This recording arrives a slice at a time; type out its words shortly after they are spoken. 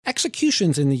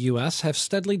Executions in the U.S. have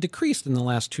steadily decreased in the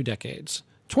last 2 decades.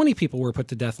 20 people were put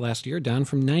to death last year, down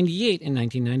from 98 in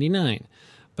 1999.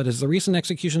 But as the recent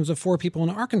executions of 4 people in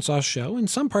Arkansas show, in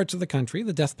some parts of the country,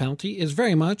 the death penalty is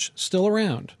very much still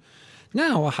around.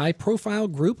 Now, a high-profile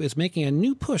group is making a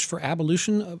new push for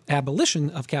abolition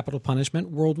of capital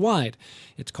punishment worldwide.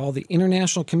 It's called the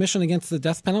International Commission Against the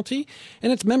Death Penalty,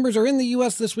 and its members are in the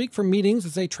U.S. this week for meetings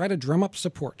as they try to drum up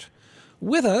support.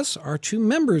 With us are 2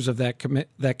 members of that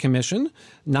commission,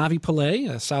 Navi Pillay,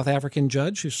 a South African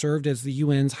judge who served as the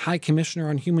UN's High Commissioner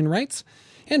on Human Rights,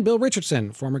 and Bill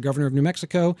Richardson, former governor of New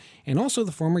Mexico, and also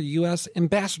the former U.S.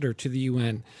 ambassador to the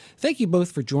UN. Thank you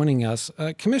both for joining us.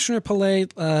 Commissioner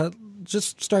Pillay,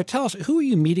 just start. Tell us, who are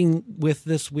you meeting with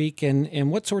this week,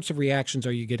 and what sorts of reactions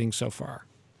are you getting so far?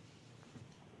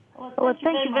 Well,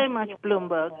 thank you very much,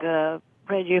 Bloomberg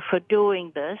Radio, for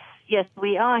doing this. Yes,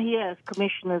 we are here as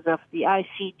commissioners of the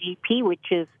ICDP, which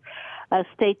is a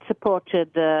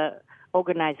state-supported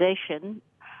organization.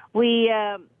 We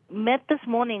met this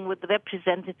morning with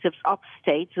representatives of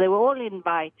states. They were all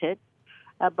invited.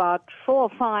 About 4 or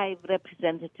 5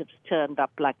 representatives turned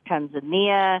up, like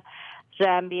Tanzania,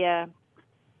 Zambia,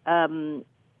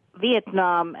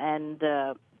 Vietnam, and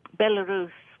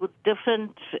Belarus, with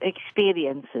different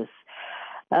experiences.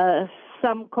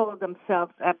 Some call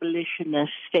themselves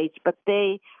abolitionist states, but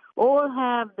they all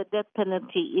have the death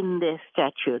penalty in their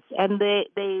statutes, and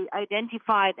they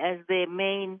identified as their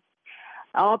main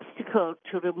obstacle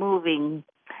to removing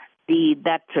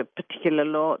that particular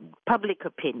law, public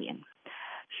opinion.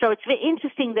 So it's very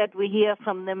interesting that we hear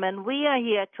from them, and we are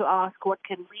here to ask what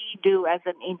can we do as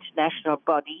an international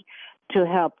body to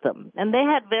help them. And they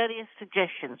had various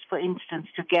suggestions, for instance,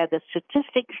 to gather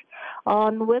statistics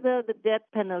on whether the death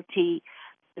penalty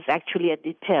is actually a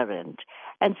deterrent,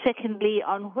 and secondly,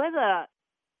 on whether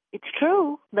it's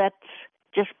true that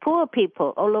just poor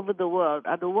people all over the world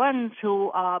are the ones who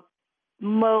are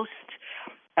most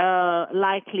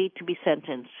likely to be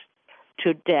sentenced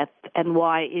to death, and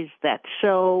why is that?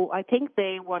 So I think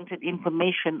they wanted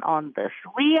information on this.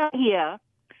 We are here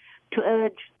to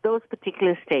urge those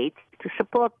particular states to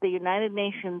support the United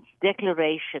Nations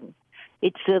Declaration.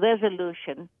 It's a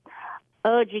resolution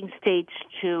urging states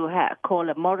to call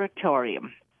a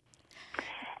moratorium.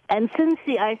 And since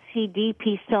the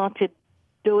ICDP started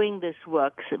doing this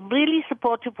work, really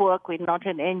supportive work, we're not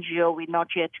an NGO, we're not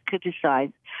here to criticize,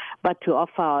 but to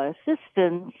offer our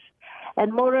assistance.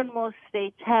 And more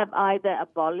states have either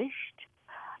abolished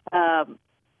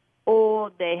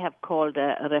or they have called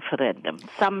a referendum.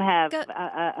 Some have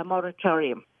a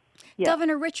moratorium. Yeah.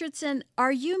 Governor Richardson,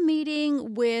 are you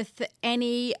meeting with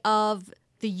any of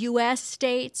the U.S.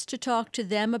 states to talk to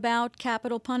them about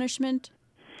capital punishment?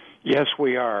 Yes,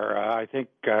 we are. I think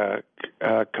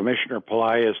Commissioner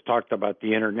Pillay has talked about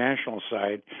the international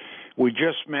side. We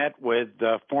just met with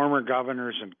former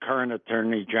governors and current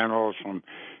attorney generals from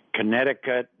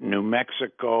Connecticut, New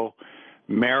Mexico,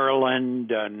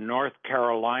 Maryland, North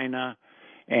Carolina,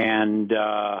 and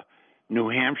New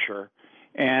Hampshire.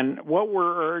 And what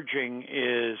we're urging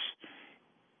is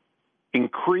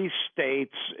increase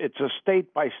states. It's a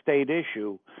state-by-state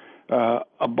issue.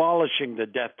 Abolishing the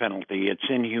death penalty. It's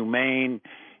inhumane.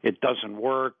 It doesn't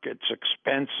work. It's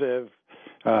expensive.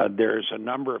 There's a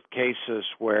number of cases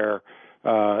where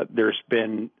there's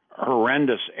been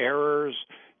horrendous errors.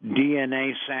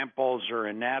 DNA samples are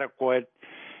inadequate.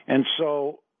 And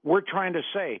so we're trying to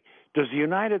say, does the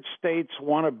United States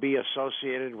want to be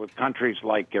associated with countries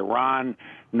like Iran,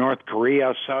 North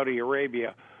Korea, Saudi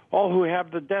Arabia, all who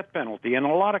have the death penalty? And a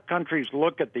lot of countries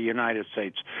look at the United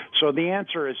States. So the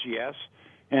answer is yes.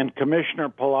 And Commissioner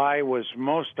Pillay was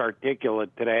most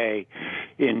articulate today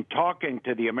in talking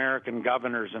to the American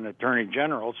governors and attorney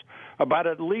generals about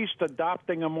at least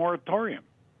adopting a moratorium.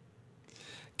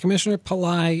 Commissioner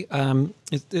Pillay,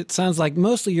 it sounds like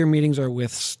mostly your meetings are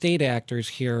with state actors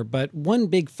here, but one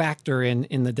big factor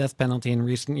in the death penalty in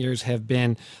recent years have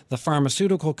been the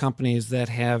pharmaceutical companies that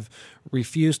have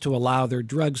refused to allow their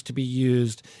drugs to be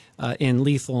used in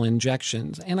lethal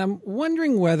injections. And I'm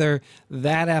wondering whether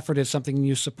that effort is something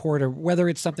you support or whether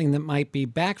it's something that might be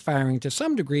backfiring to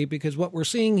some degree, because what we're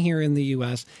seeing here in the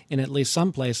U.S., in at least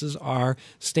some places, are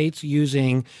states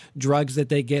using drugs that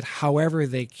they get however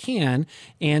they can.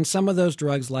 And some of those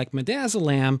drugs, like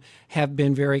midazolam, have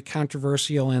been very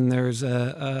controversial, and there's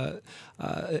an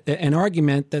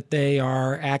argument that they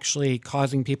are actually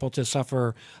causing people to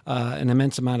suffer an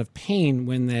immense amount of pain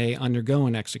when they undergo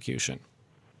an execution.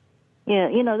 Yeah,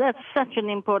 that's such an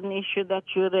important issue that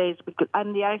you raised,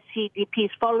 and the ICDP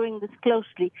is following this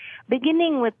closely,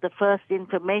 beginning with the first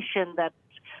information that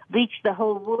reach the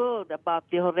whole world about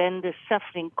the horrendous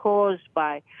suffering caused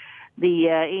by the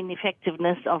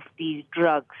ineffectiveness of these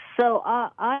drugs. So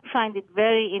I find it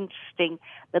very interesting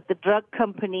that the drug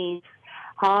companies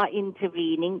are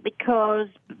intervening, because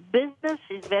business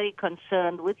is very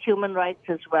concerned with human rights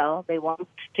as well. They want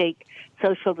to take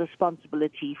social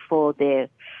responsibility for their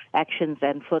actions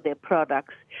and for their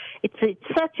products. It's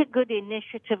such a good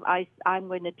initiative. I'm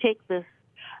going to take this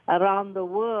around the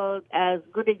world as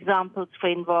good examples for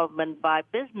involvement by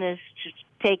business to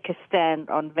take a stand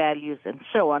on values and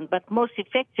so on. But most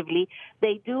effectively,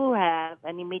 they do have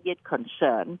an immediate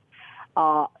concern.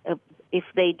 If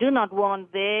they do not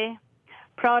want their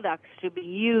products to be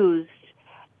used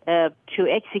to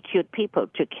execute people,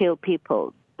 to kill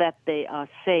people, that they are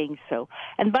saying so.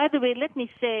 And by the way, let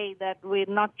me say that we're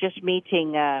not just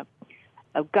meeting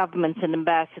governments and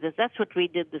ambassadors. That's what we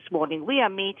did this morning. We are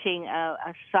meeting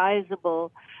a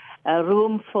sizable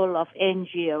room full of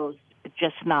NGOs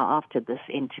just now after this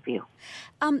interview.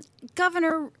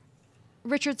 Governor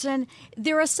Richardson,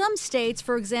 there are some states,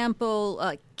 for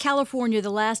example, California, the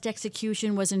last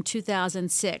execution was in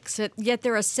 2006, yet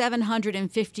there are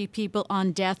 750 people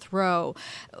on death row.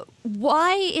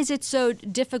 Why is it so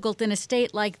difficult in a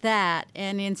state like that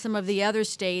and in some of the other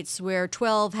states where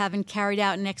 12 haven't carried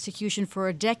out an execution for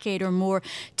a decade or more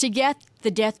to get the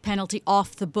death penalty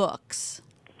off the books?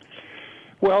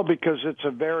 Well, because it's a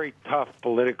very tough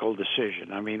political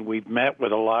decision. I mean, we've met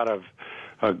with a lot of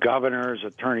governors,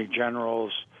 attorney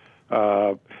generals.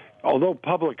 Although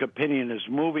public opinion is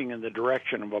moving in the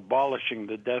direction of abolishing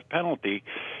the death penalty,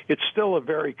 it's still a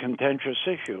very contentious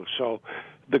issue. So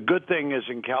the good thing is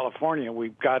in California,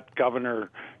 we've got Governor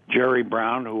Jerry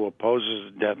Brown, who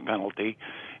opposes the death penalty,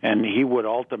 and he would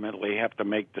ultimately have to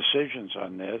make decisions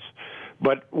on this.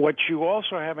 But what you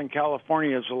also have in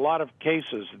California is a lot of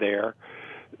cases there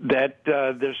that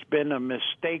there's been a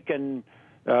mistaken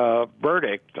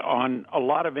verdict on a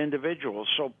lot of individuals.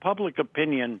 So public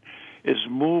opinion is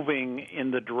moving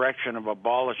in the direction of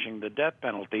abolishing the death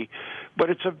penalty, but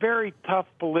it's a very tough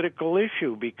political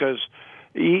issue because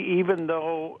even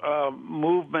though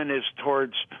movement is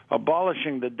towards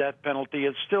abolishing the death penalty,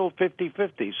 it's still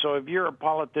 50-50. So if you're a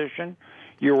politician,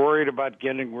 you're worried about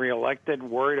getting reelected,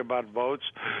 worried about votes.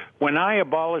 When I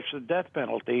abolished the death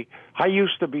penalty, I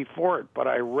used to be for it, but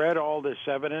I read all this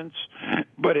evidence.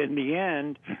 But in the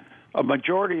end, a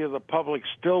majority of the public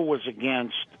still was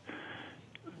against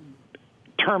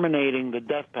terminating the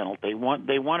death penalty.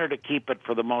 They wanted to keep it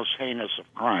for the most heinous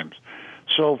of crimes.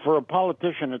 So for a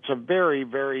politician, it's a very,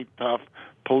 very tough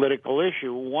political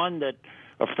issue, one that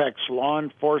affects law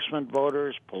enforcement,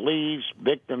 voters, police,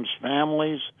 victims'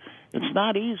 families. It's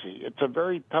not easy. It's a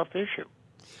very tough issue.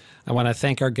 I want to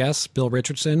thank our guests, Bill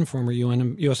Richardson, former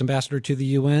U.S. Ambassador to the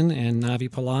UN, and Navi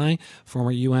Pillay,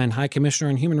 former UN High Commissioner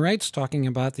on Human Rights, talking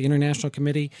about the International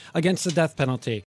Committee Against the Death Penalty.